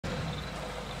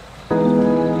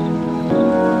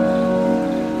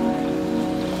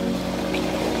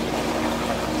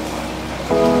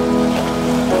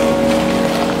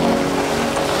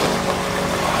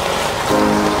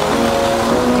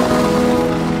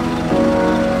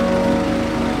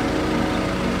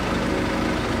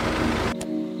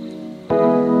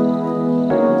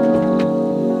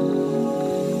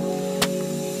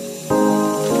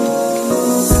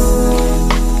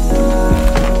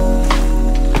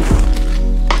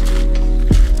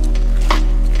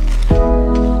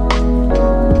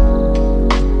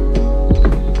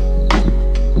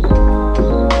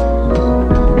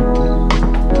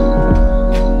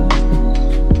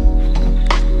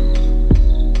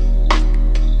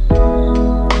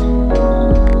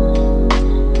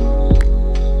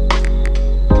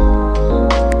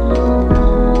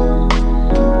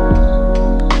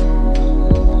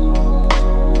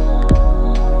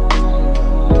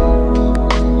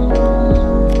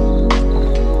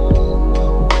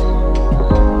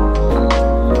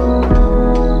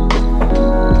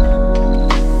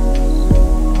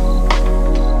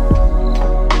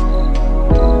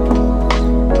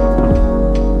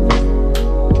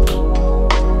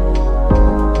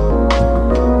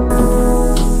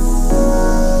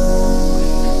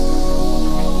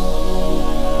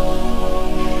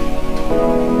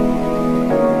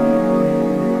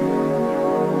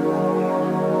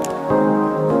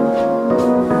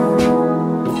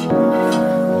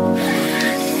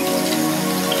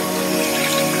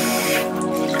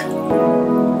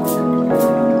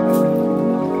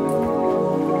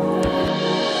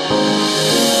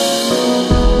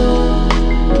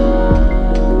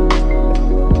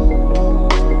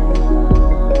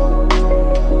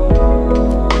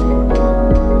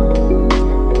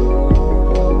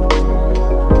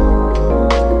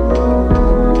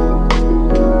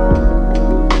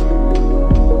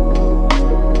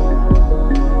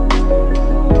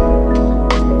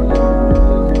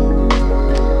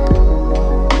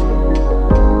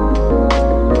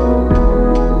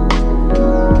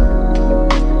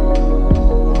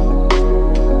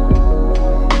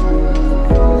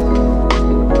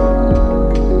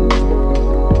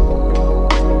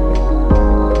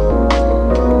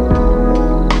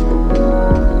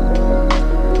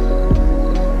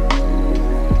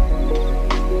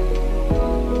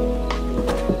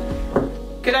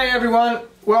G'day everyone,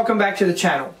 welcome back to the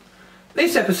channel.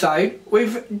 This episode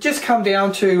we've just come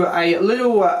down to a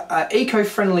little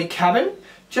eco-friendly cabin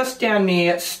just down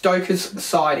near Stokers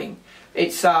Siding.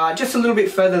 It's just a little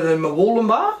bit further than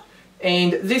Murwillumbah,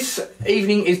 and this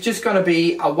evening is just going to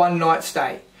be a one-night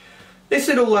stay. This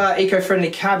little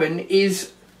eco-friendly cabin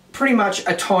is pretty much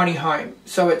a tiny home,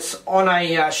 so it's on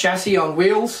a chassis on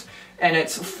wheels and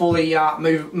it's fully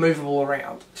movable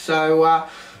around. So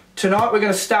tonight we're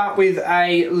going to start with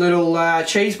a little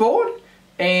cheese board,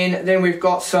 and then we've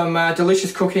got some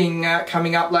delicious cooking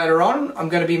coming up later on. I'm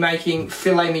going to be making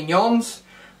filet mignons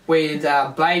with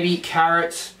baby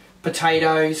carrots,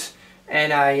 potatoes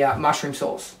and a mushroom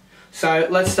sauce. So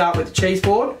let's start with the cheese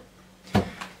board.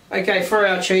 Okay, for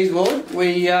our cheese board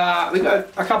we got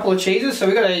a couple of cheeses. So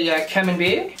we've got a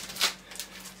camembert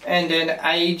and an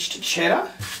aged cheddar.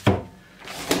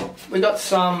 We got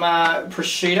some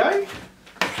prosciutto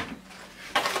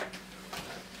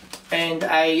and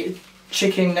a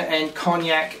chicken and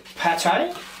cognac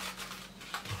pate.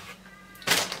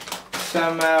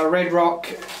 Some Red Rock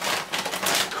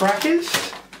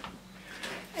crackers.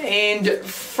 And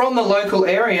from the local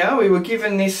area we were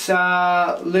given this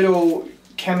little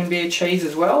camembert cheese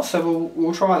as well, so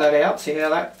we'll try that out, see how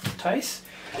that tastes.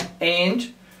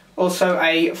 And also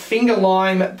a finger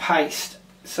lime paste.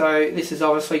 So this is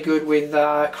obviously good with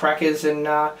crackers and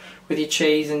with your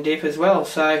cheese and dip as well.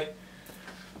 So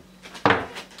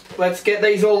let's get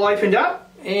these all opened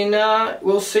up and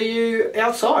we'll see you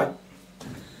outside.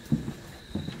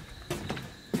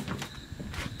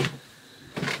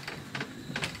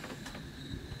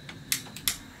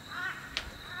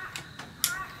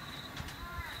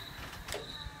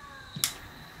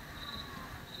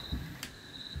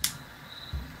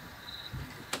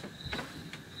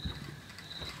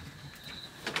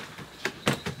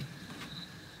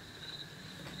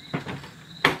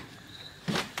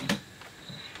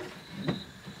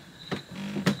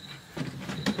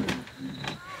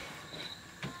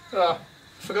 Oh,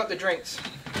 forgot the drinks.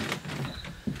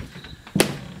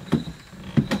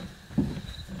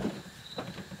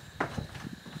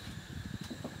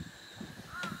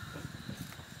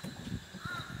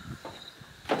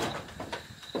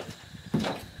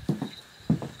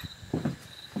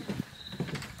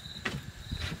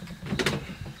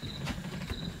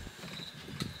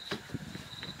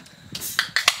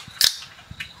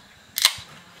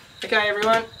 Okay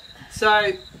everyone,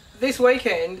 so this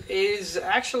weekend is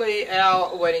actually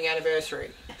our wedding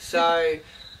anniversary. So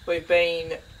we've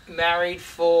been married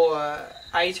for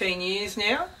 18 years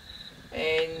now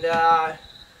and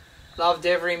loved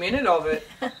every minute of it.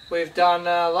 We've done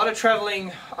a lot of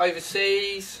travelling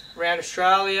overseas, around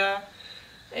Australia,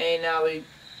 and we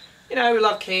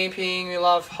love camping, we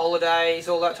love holidays,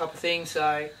 all that type of thing.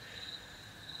 So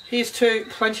here's to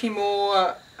plenty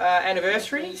more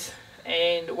anniversaries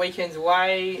and weekends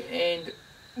away and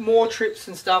more trips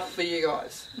and stuff for you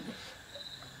guys.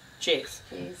 Cheers.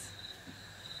 Cheers.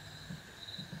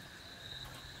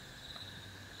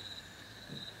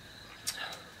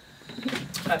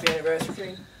 Happy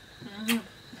anniversary. Mm-hmm.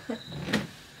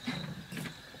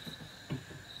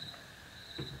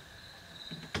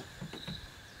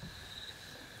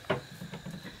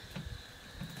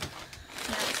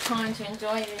 Now it's time to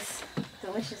enjoy this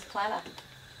delicious platter.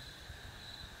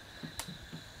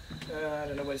 I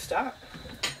don't know where to start.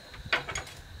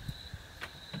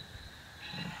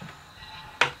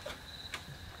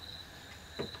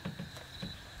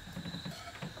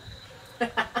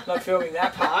 Not filming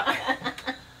that part.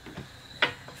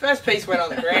 First piece went on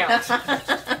the ground.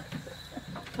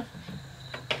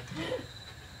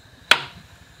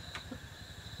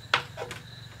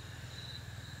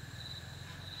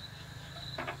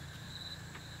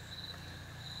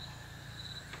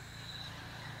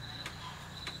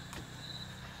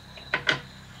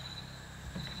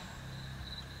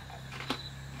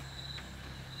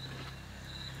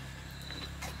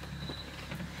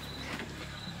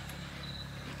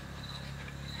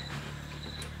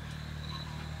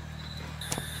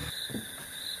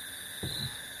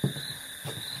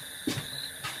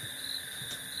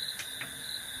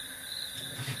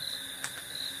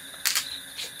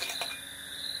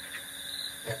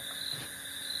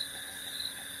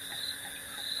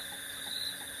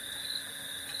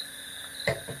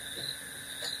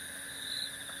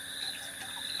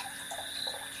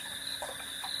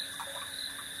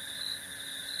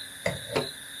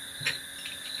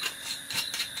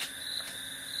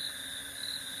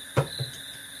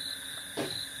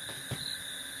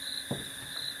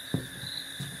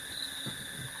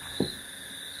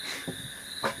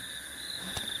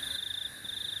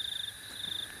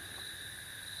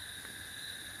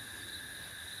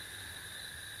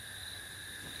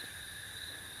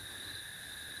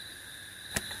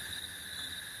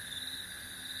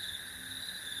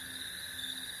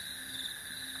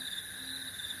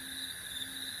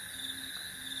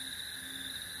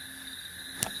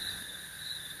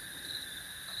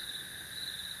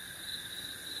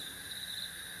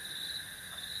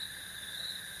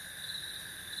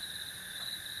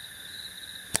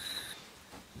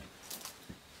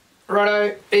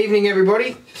 Righto, evening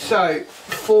everybody. So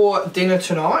for dinner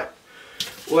tonight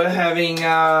we're having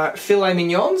filet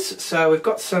mignons. So we've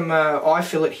got some eye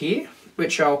fillet here,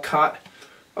 which I'll cut.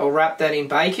 I'll wrap that in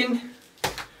bacon.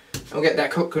 I'll get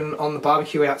that cooking on the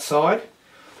barbecue outside.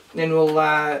 Then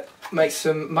we'll make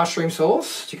some mushroom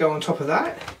sauce to go on top of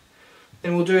that.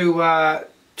 Then we'll do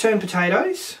turned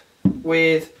potatoes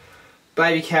with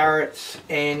baby carrots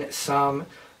and some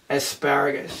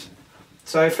asparagus.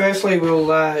 So firstly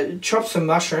we'll chop some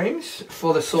mushrooms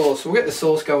for the sauce. We'll get the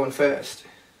sauce going first.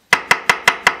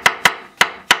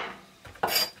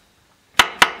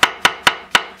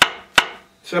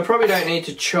 So I probably don't need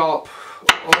to chop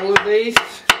all of these.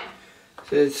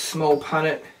 So there's a small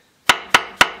punnet,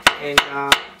 and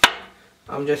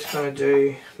I'm just going to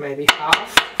do maybe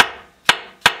half.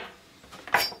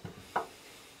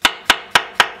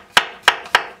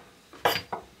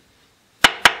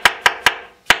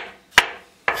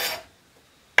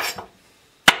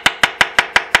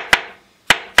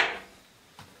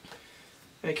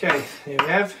 Okay, there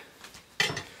we have.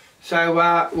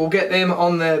 So we'll get them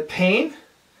on the pan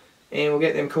and we'll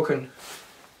get them cooking.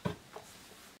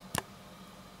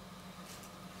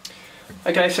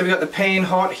 Okay, so we've got the pan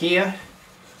hot here.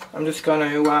 I'm just going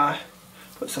to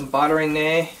put some butter in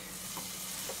there.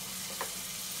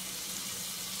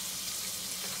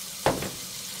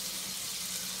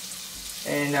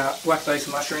 And whack those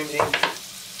mushrooms in.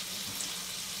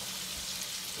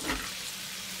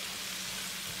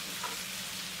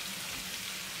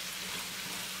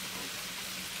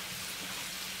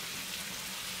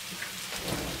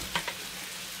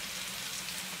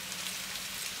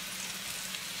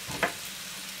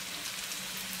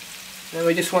 Then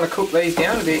we just want to cook these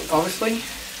down a bit, obviously.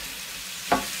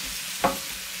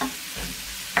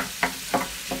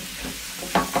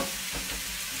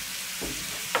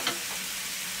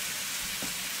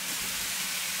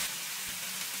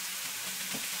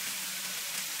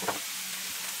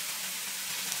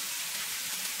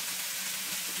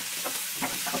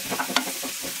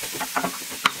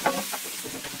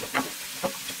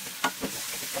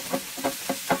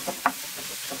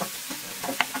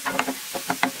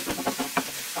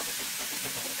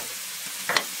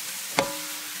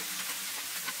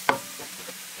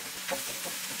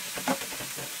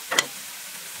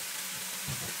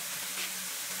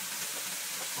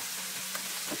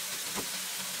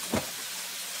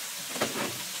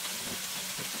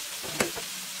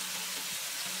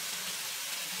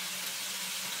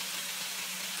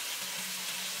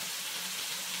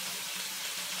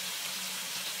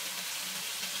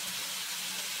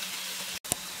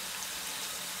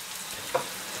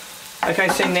 Okay,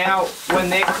 so now when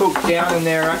they're cooked down and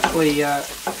they're actually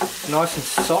nice and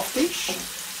softish,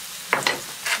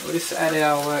 we'll just add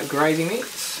our gravy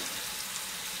mix.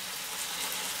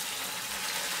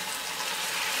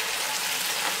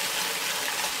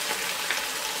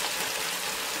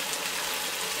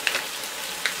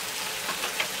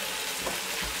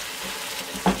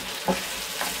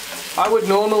 I would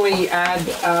normally add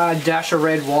a dash of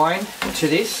red wine to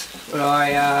this, but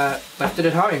I left it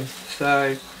at home,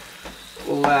 so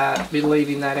we'll be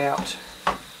leaving that out.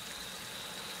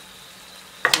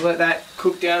 So let that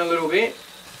cook down a little bit,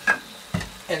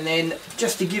 and then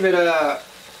just to give it a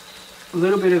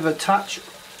little bit of a touch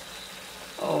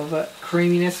of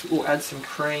creaminess, we'll add some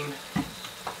cream.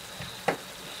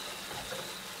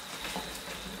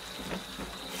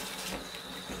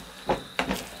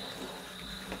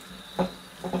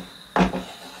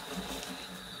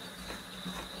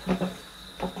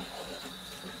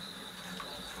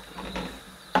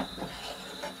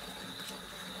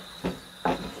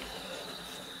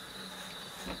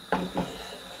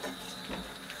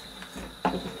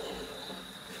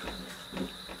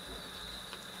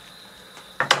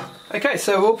 Okay,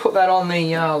 so we'll put that on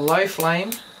the low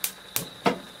flame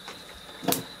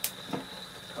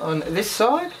on this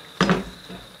side.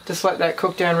 Just let that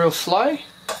cook down real slow.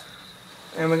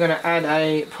 And we're going to add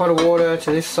a pot of water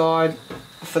to this side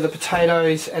for the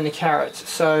potatoes and the carrots.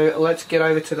 So let's get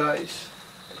over to those.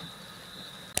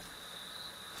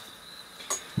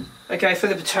 Okay, for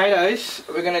the potatoes,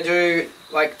 we're going to do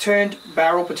like turned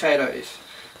barrel potatoes.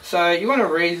 So you want a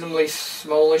reasonably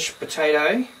smallish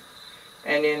potato,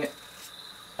 and then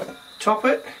top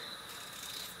it,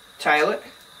 tail it,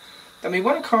 and we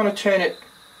want to kind of turn it,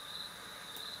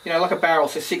 you know, like a barrel,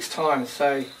 so 6 times.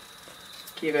 So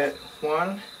give it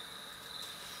 1,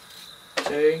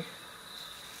 2,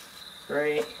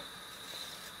 3,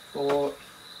 4,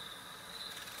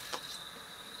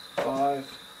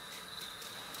 5,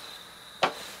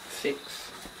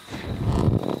 6. A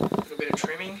little bit of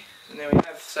trimming, and there we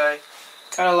have. So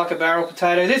kind of like a barrel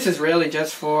potato. This is really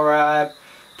just for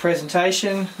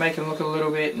presentation, make them look a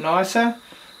little bit nicer.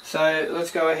 So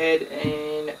let's go ahead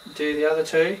and do the other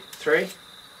three.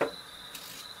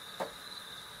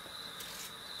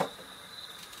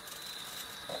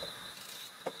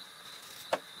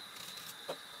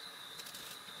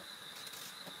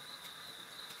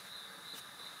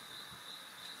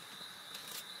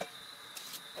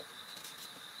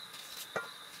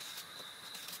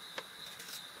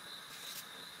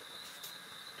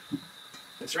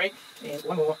 Three, and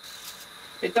one more.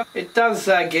 It does,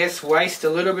 I guess, waste a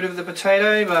little bit of the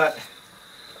potato, but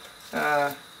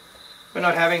we're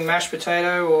not having mashed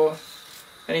potato or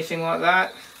anything like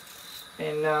that,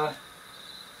 and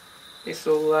this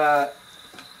will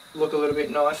look a little bit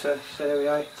nicer. So there we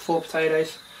go, 4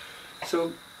 potatoes.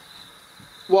 So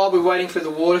while we're waiting for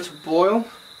the water to boil,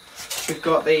 we've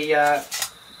got the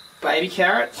baby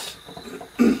carrots.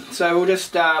 So we'll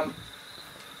just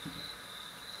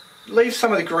leave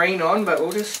some of the green on, but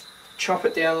we'll just chop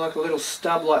it down like a little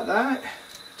stub like that.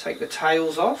 Take the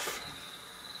tails off.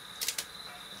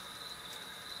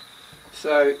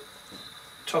 So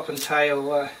top and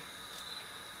tail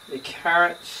the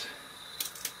carrots.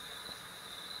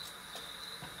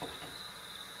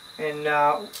 And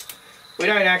we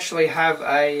don't actually have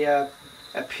a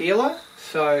peeler,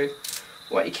 so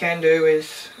what you can do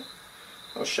is,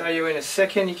 I'll show you in a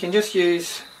second, you can just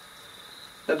use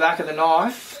the back of the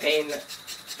knife and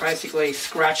basically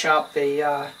scratch up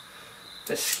the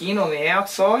skin on the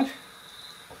outside,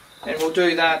 and we'll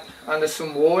do that under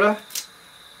some water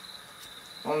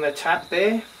on the tap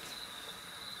there.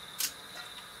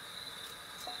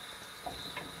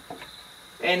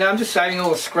 And I'm just saving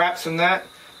all the scraps from that.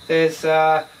 There's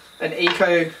an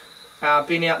eco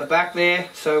bin out the back there,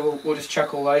 so we'll just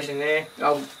chuck all those in there.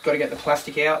 I've got to get the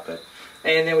plastic out,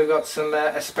 and then we've got some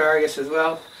asparagus as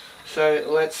well. So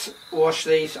let's wash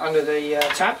these under the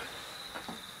tap.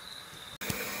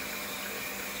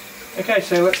 Okay,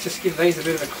 so let's just give these a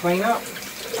bit of a clean up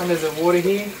under the water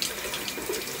here.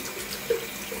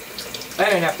 They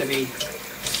don't have to be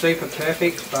super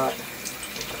perfect, but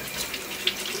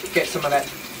get some of that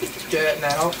dirt and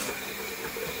that off.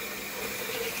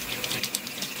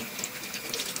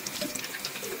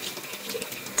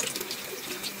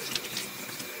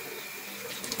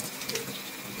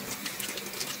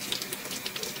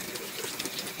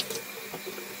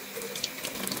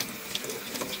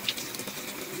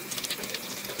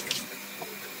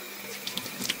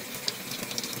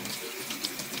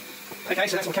 Okay,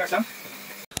 so that's my carrots done.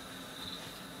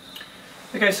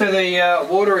 Okay, so the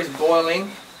water is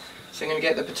boiling, so I'm going to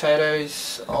get the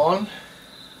potatoes on,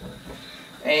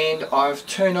 and I've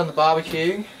turned on the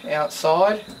barbecue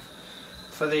outside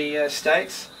for the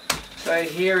steaks. So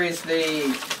here is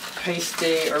the piece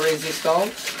de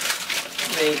resistance,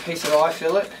 the piece of eye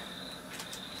fillet.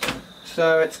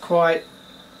 So it's quite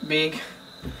big,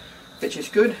 which is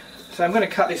good. So I'm going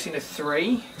to cut this into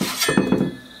 3.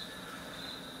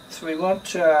 So we want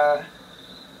to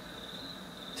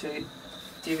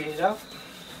divvy it up.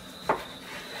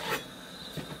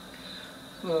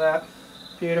 Look at that,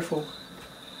 beautiful.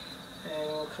 And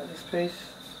we'll cut this piece.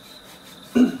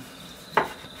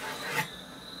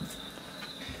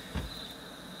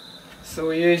 So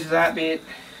we'll use that bit,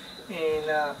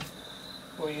 and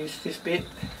we'll use this bit.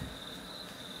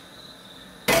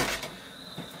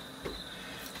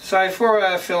 So for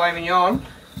a filet mignon,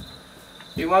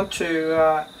 you want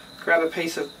to grab a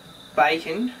piece of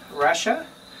bacon rasher.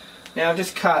 Now I've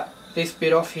just cut this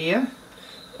bit off here,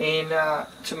 and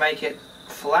to make it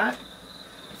flat.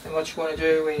 And what you want to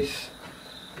do is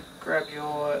grab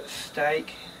your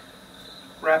steak,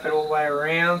 wrap it all the way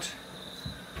around,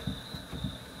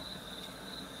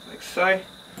 like so,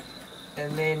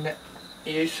 and then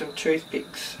use some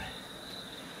toothpicks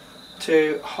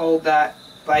to hold that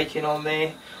bacon on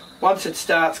there. Once it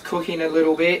starts cooking a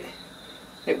little bit,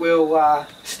 it will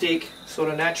stick sort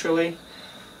of naturally,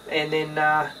 and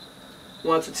then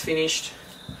once it's finished,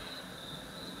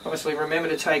 obviously remember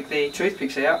to take the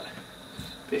toothpicks out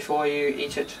before you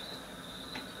eat it.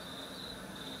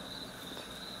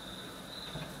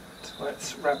 So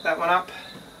let's wrap that one up.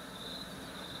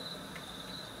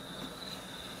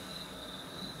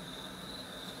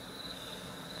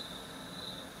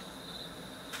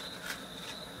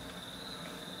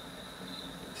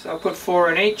 So I'll put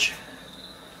 4 in each.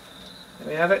 There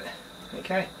we have it.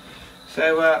 Okay,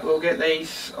 so we'll get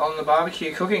these on the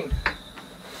barbecue cooking.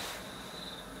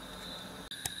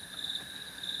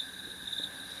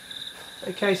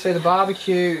 Okay, so the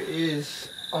barbecue is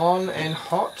on and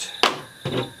hot.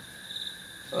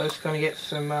 So I'm just going to get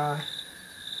some butter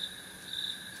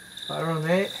on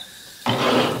there.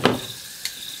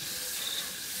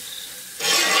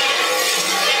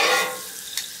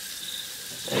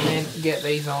 get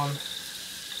these on.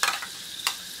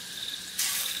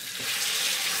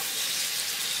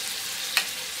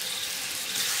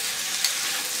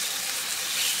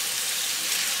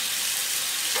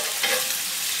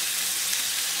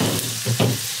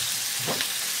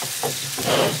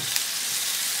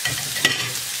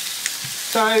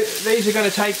 So these are going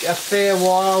to take a fair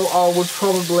while. I would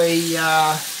probably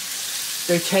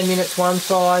do 10 minutes one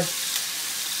side,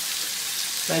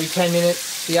 maybe 10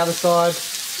 minutes the other side,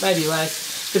 maybe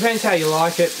less. Depends how you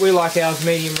like it. We like ours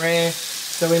medium rare,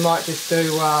 so we might just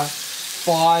do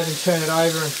 5 and turn it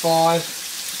over in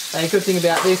 5. The good thing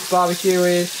about this barbecue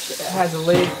is it has a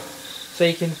lid, so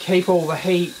you can keep all the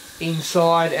heat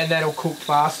inside, and that'll cook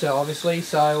faster, obviously.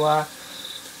 So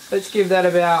let's give that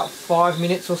about 5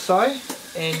 minutes or so,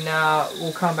 and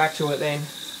we'll come back to it then.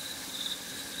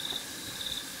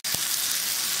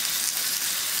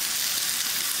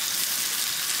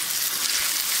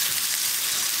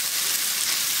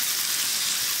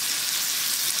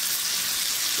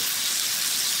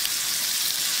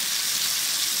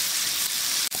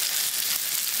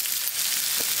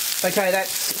 Okay,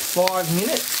 that's 5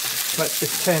 minutes. Let's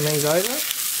just turn these over.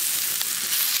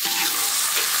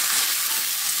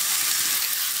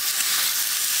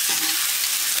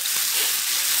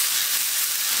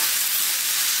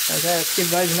 Okay, let's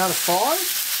give those another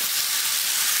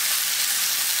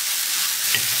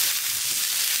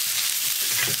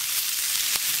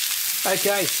 5.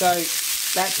 Okay, so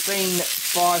that's been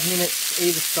 5 minutes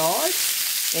either side,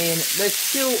 and there's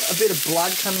still a bit of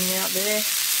blood coming out there.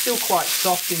 Still quite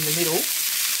soft in the middle,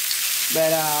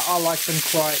 but I like them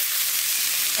quite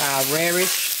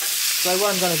rarish. So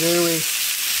what I'm going to do is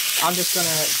I'm just going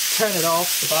to turn it off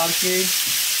the barbecue,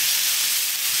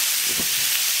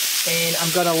 and I'm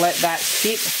going to let that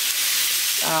sit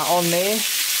on there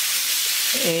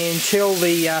until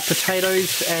the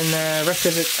potatoes and the rest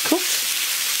of it's cooked,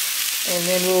 and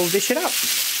then we'll dish it up.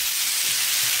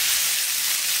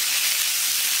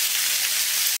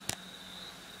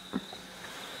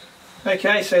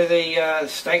 Okay, so the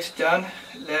steaks are done.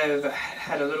 They've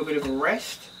had a little bit of a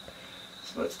rest.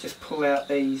 So let's just pull out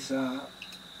these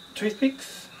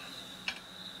toothpicks.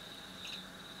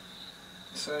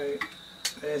 So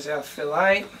there's our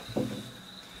fillet.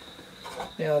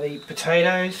 Now the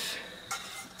potatoes.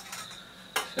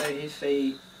 So here's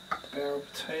the barrel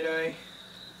potato.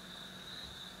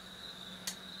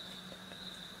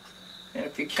 And a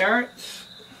few carrots.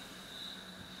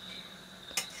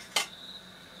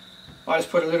 I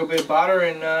just put a little bit of butter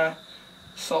and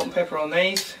salt and pepper on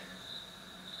these,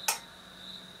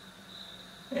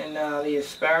 and the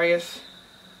asparagus,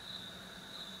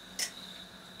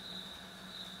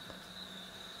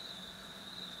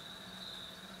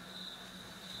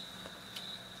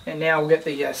 and now we'll get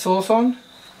the sauce on.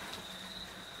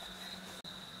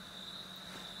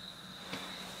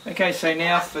 Okay, so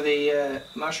now for the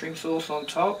mushroom sauce on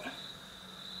top.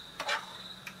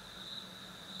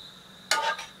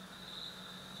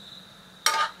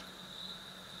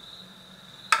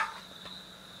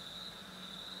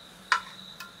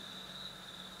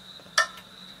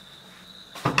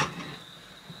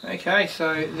 Okay,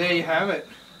 so there you have it.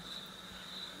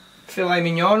 Filet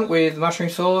mignon with mushroom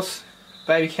sauce,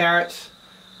 baby carrots,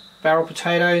 barrel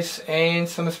potatoes and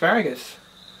some asparagus.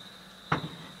 Alright,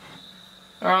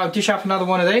 I'll dish up another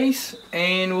one of these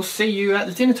and we'll see you at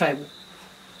the dinner table.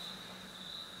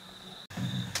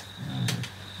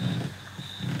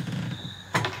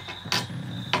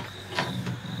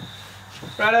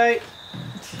 Righto,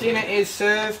 dinner is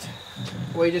served.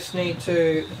 We just need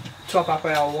to top up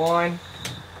our wine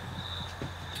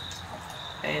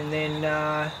and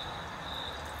then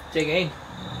dig in.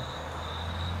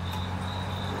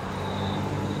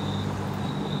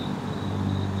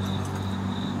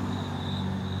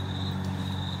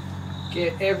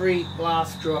 Get every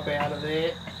last drop out of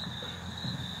there.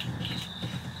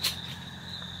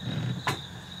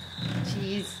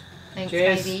 Cheers. Thanks,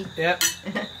 Cheers. baby. Yep.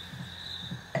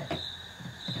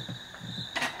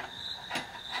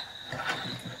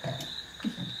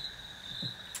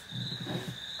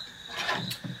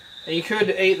 You could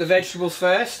eat the vegetables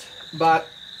first, but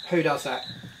who does that?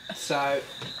 So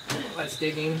let's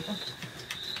dig in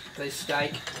this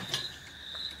steak.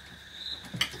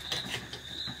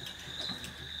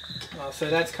 Oh, so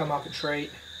that's come up a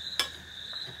treat.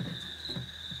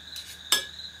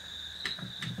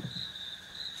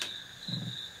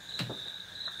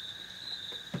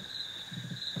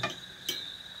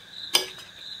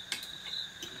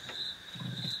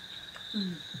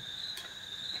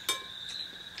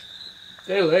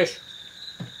 Delish.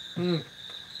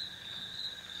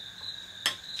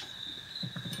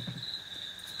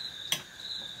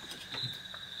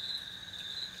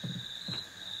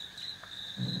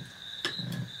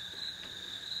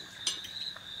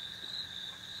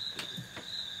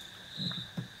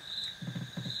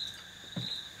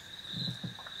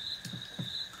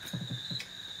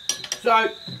 So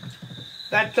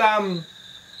that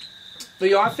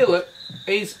the eye fillet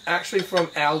is actually from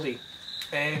Aldi,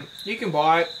 and you can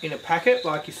buy it in a packet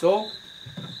like you saw.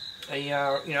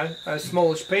 A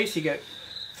smallish piece. You get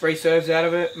 3 serves out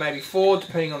of it, maybe 4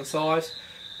 depending on the size,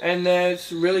 and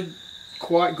it's really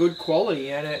quite good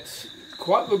quality and it's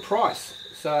quite good price.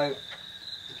 So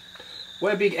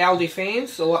we're big Aldi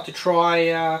fans. I like to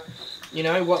try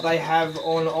what they have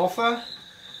on offer,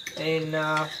 and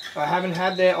I haven't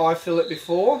had their eye fillet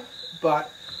before, but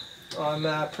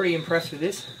I'm pretty impressed with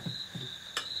this.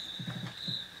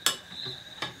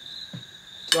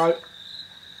 So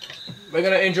we're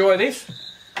going to enjoy this,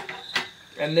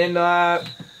 and then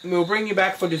we'll bring you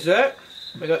back for dessert.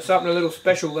 We've got something a little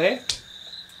special there,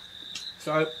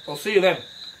 so I'll see you then.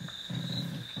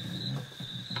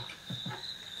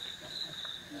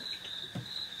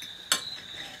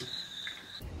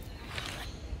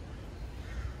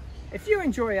 If you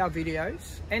enjoy our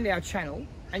videos and our channel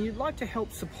and you'd like to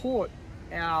help support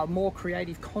our more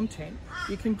creative content,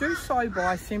 you can do so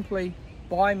by simply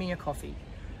buy me a coffee.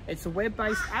 It's a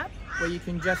web-based app where you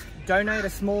can just donate a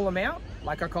small amount,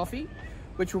 like a coffee,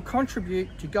 which will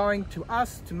contribute to going to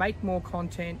us to make more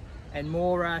content and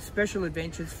more special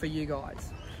adventures for you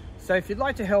guys. So if you'd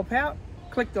like to help out,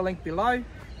 click the link below,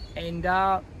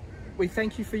 and we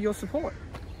thank you for your support.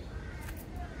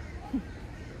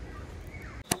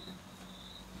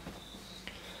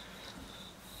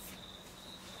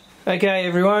 Okay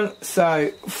everyone,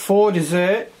 so for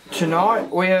dessert tonight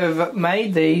we have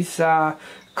made these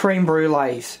creme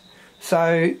brulees.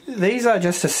 So these are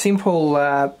just a simple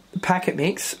packet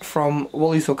mix from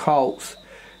Woolies or Coles,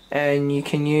 and you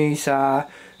can use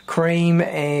cream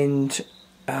and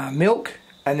milk,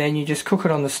 and then you just cook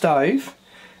it on the stove,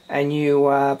 and you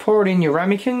pour it in your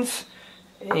ramekins,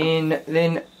 and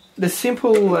then the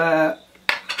simple at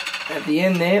the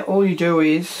end there, all you do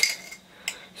is,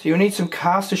 so you'll need some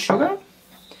caster sugar,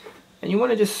 and you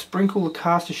want to just sprinkle the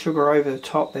caster sugar over the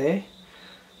top there.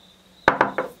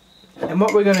 And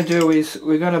what we're going to do is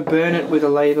we're going to burn it with a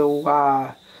ladle,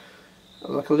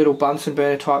 like a little Bunsen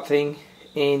burner type thing,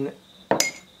 and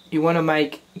you want to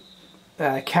make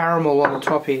caramel on the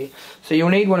top here. So you'll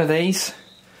need one of these.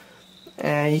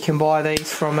 You can buy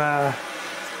these from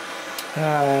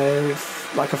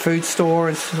like a food store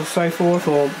and so forth,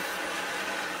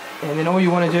 and then all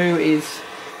you want to do is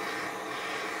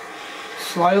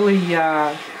slowly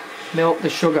melt the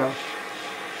sugar,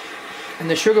 and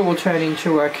the sugar will turn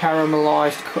into a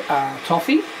caramelized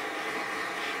toffee.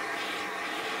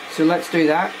 So let's do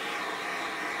that.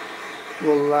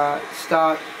 We'll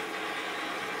start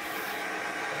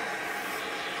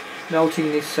melting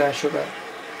this sugar.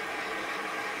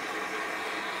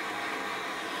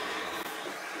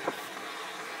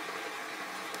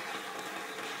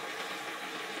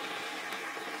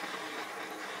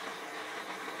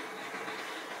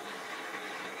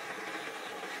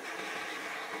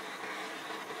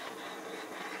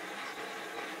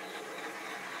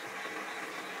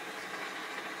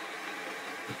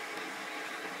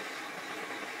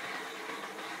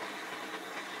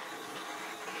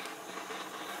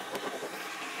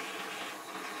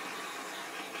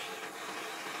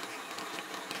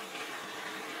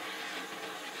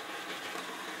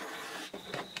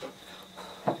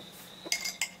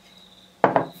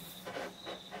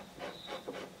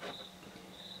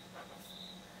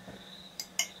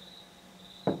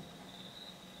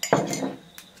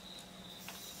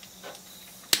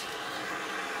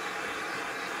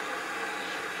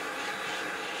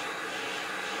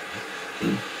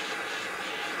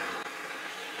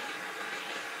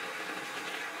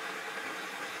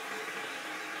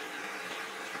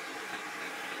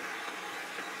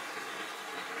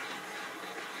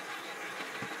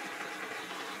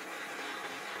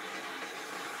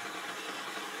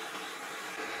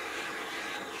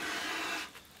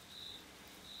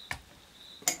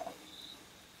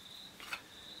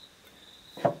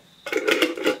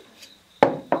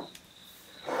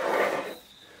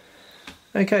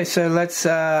 Okay, so let's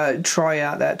try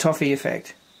out that toffee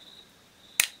effect.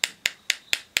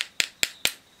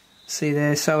 See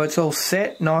there, so it's all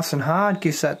set, nice and hard,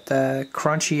 gives that the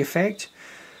crunchy effect.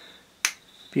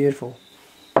 Beautiful.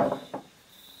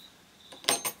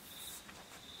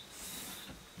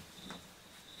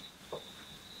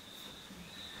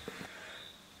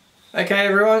 Okay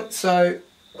everyone, so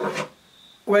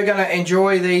we're going to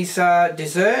enjoy these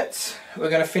desserts. We're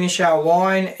going to finish our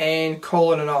wine and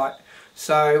call it a night.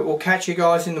 So we'll catch you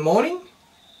guys in the morning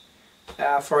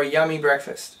for a yummy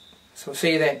breakfast. So we'll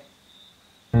see you then.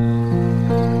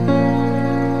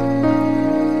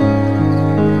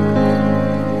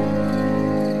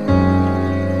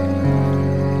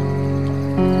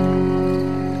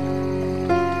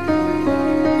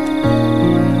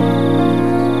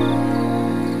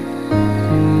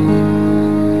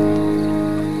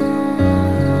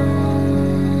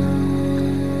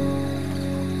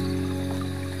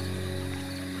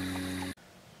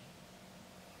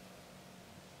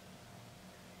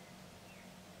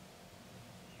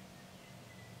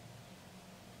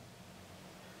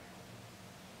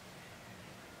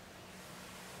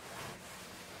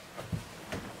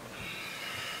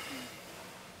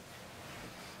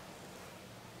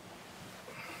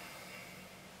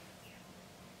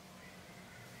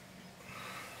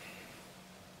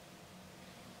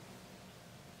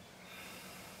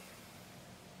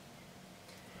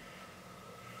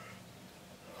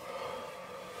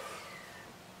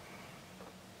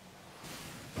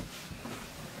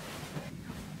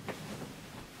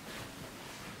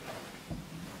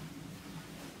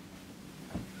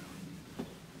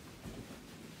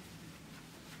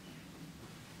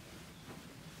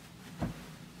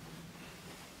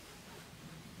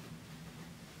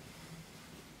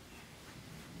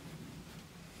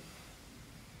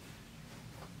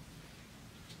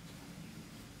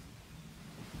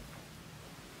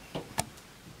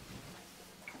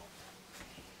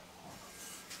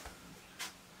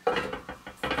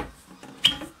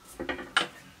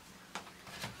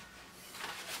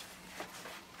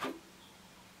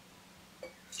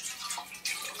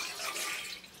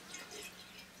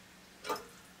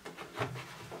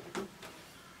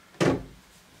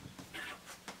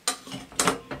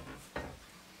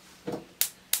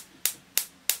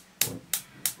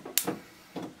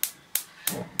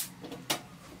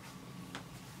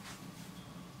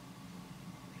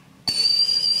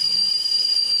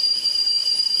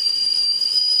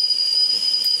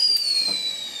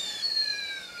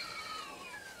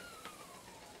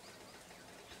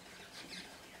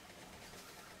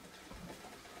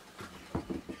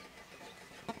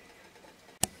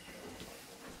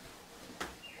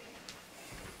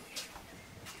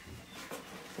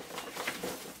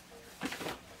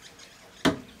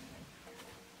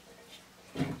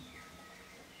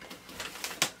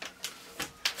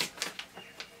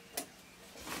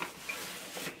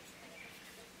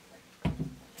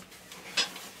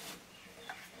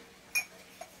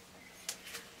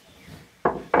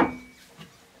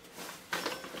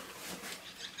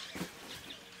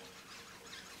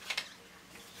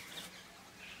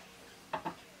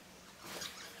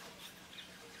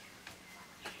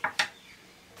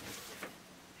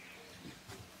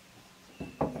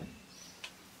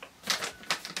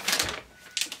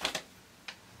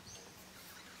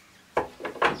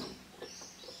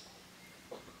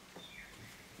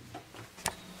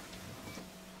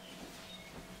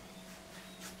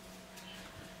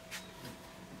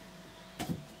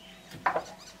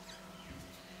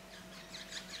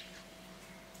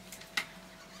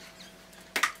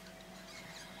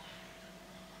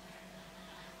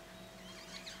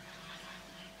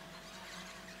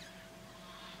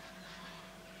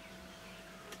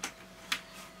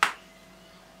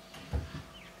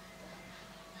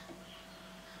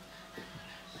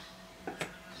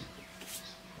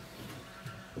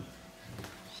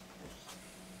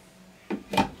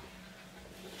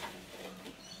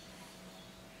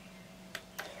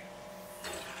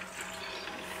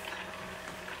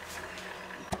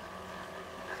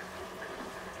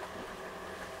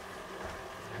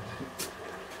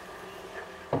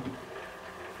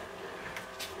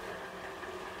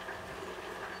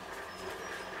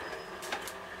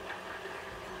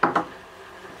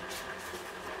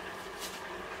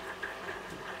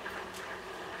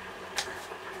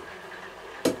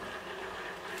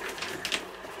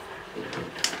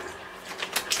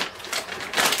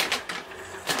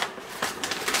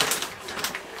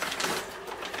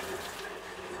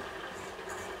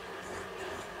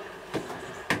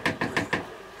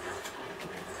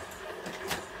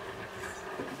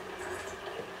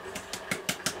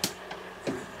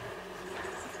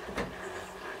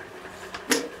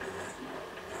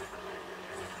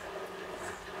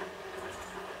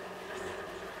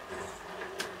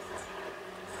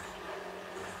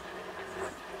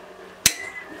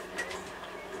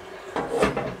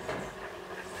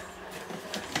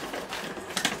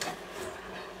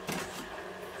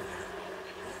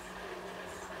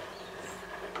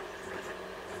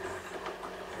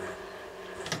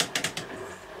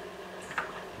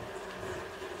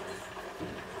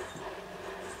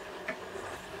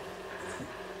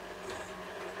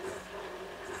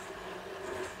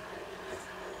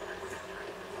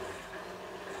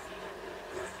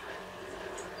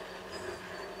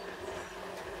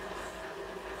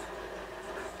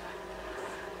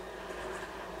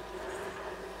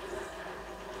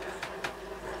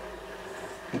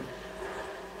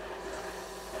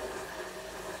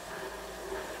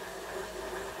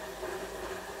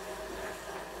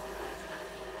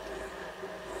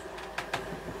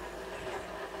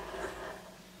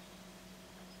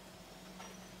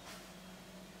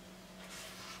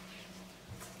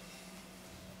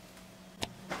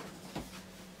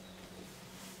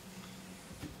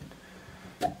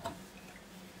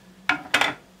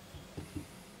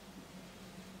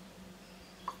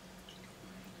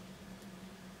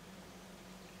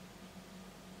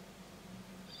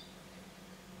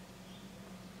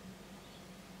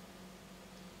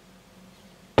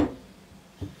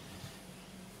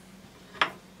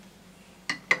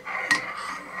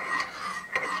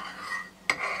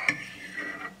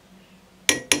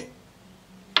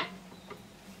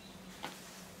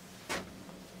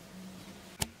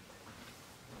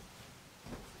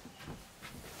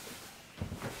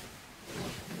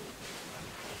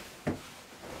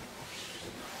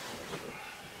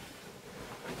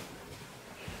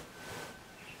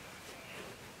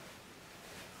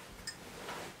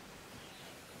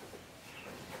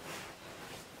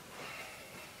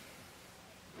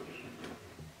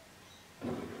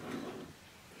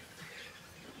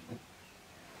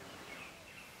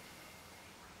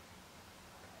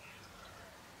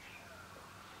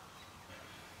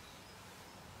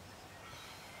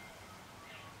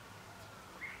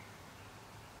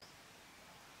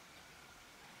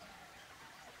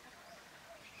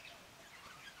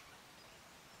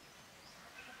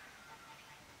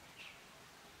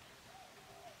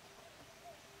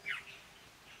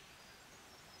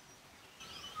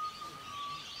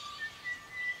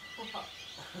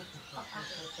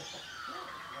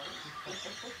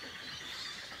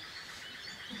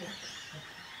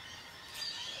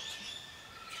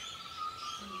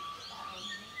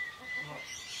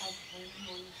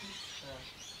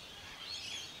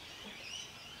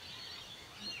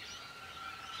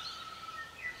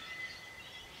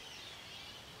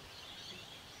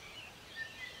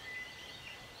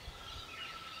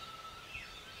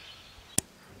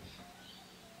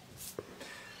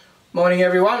 Morning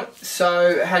everyone.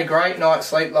 So had a great night's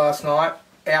sleep last night.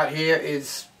 Out here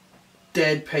is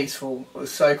dead peaceful. It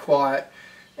was so quiet,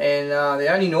 and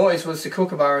the only noise was the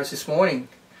kookaburras this morning.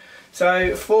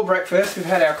 So for breakfast we've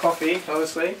had our coffee,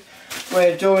 obviously.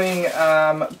 We're doing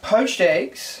poached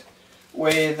eggs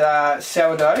with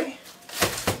sourdough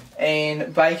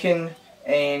and bacon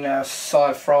and a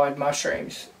side of fried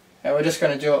mushrooms. And we're just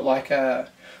going to do it like an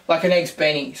eggs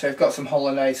benny. So we've got some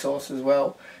hollandaise sauce as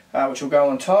well, which will go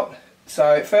on top.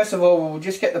 So first of all, we'll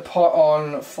just get the pot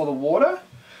on for the water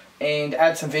and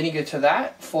add some vinegar to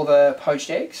that for the poached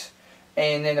eggs,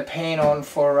 and then the pan on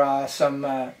for some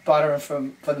butter and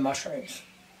for the mushrooms.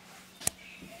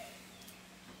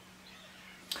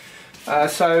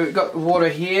 So we've got the water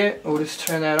here. We'll just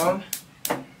turn that on,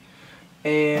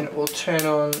 and we'll turn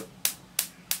on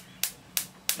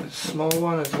the small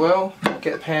one as well.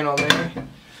 Get the pan on there.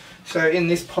 So in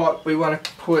this pot we want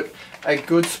to put a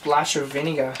good splash of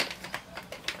vinegar.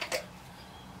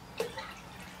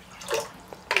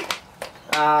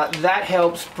 That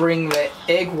helps bring the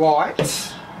egg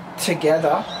whites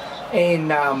together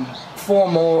and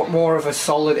form more of a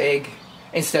solid egg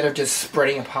instead of just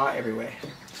spreading apart everywhere.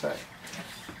 So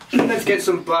let's get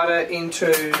some butter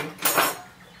into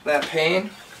that pan.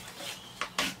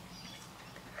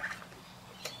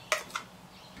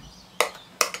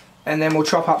 And then we'll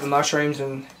chop up the mushrooms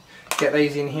and get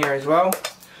these in here as well.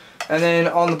 And then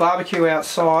on the barbecue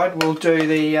outside we'll do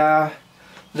the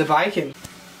bacon.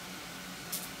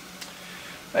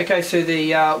 Okay, so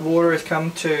the water has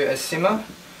come to a simmer.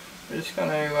 We're just going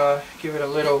to give it a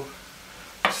little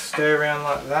stir around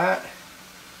like that,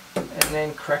 and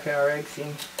then crack our eggs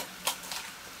in.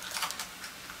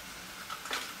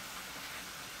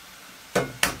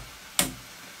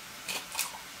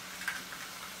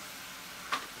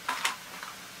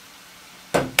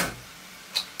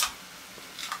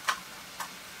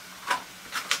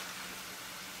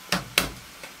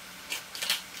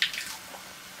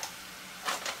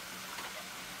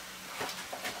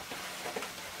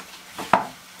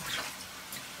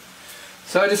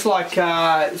 So just like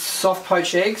soft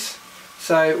poached eggs,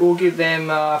 so we'll give them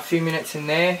a few minutes in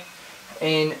there,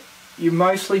 and you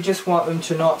mostly just want them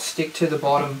to not stick to the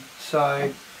bottom,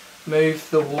 so move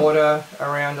the water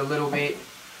around a little bit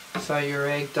so your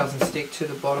egg doesn't stick to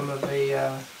the bottom of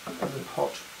the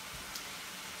pot.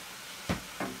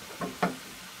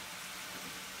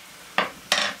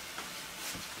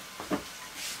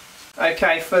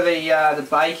 Okay, for the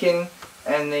bacon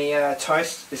and the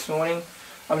toast this morning,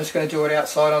 I'm just going to do it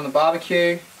outside on the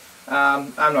barbecue.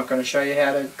 I'm not going to show you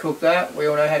how to cook that. We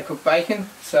all know how to cook bacon.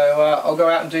 So I'll go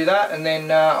out and do that, and then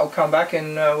I'll come back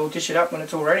and we'll dish it up when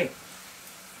it's all ready.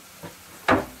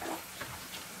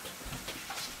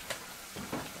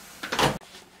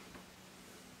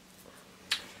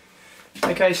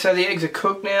 Okay, so the eggs are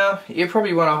cooked now. You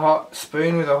probably want a hot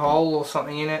spoon with a hole or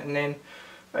something in it, and then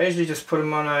I usually just put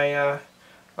them on a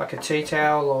like a tea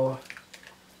towel or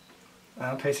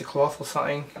a piece of cloth or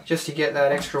something, just to get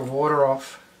that extra water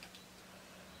off.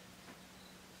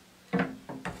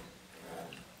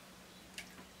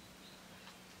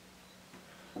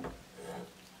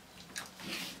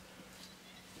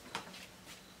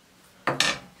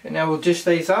 Okay, now we'll dish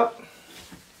these up.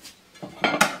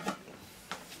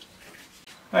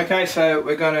 Okay, so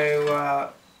we're going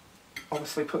to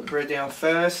obviously put the bread down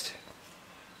first.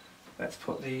 Let's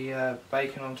put the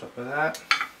bacon on top of that.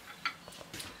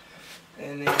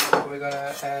 And then we're going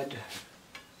to add,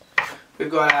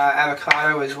 we've got our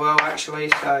avocado as well actually,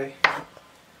 so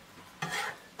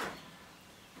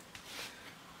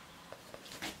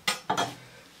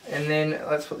and then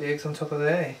let's put the eggs on top of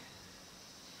there.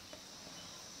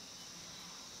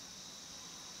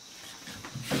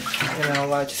 And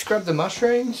I'll just grab the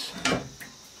mushrooms,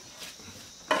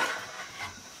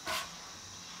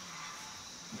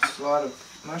 a slide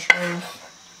of mushrooms.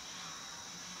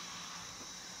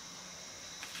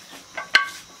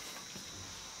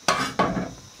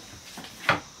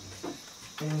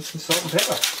 And some salt and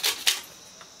pepper.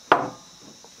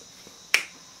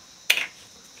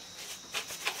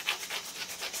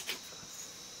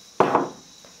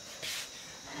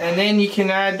 And then you can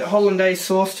add hollandaise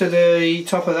sauce to the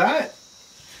top of that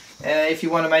if you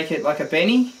want to make it like a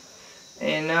benny.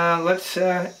 and let's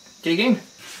dig in.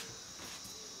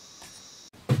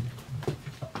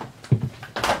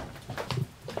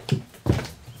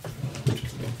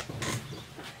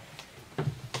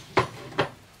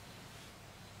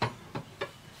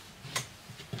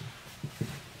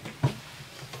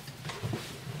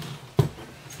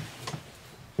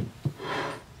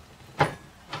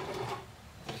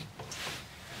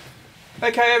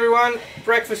 Okay everyone,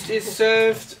 breakfast is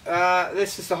served.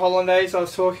 This is the hollandaise I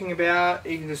was talking about.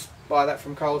 You can just buy that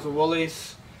from Coles or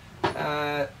Woolies.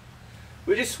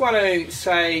 We just want to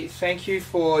say thank you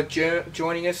for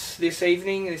joining us this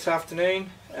afternoon,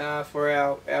 for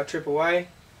our trip away.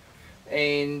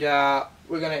 And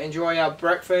we're going to enjoy our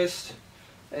breakfast,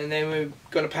 and then we're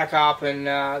going to pack up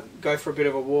and go for a bit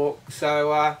of a walk.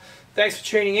 So thanks for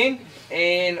tuning in,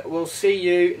 and we'll see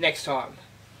you next time.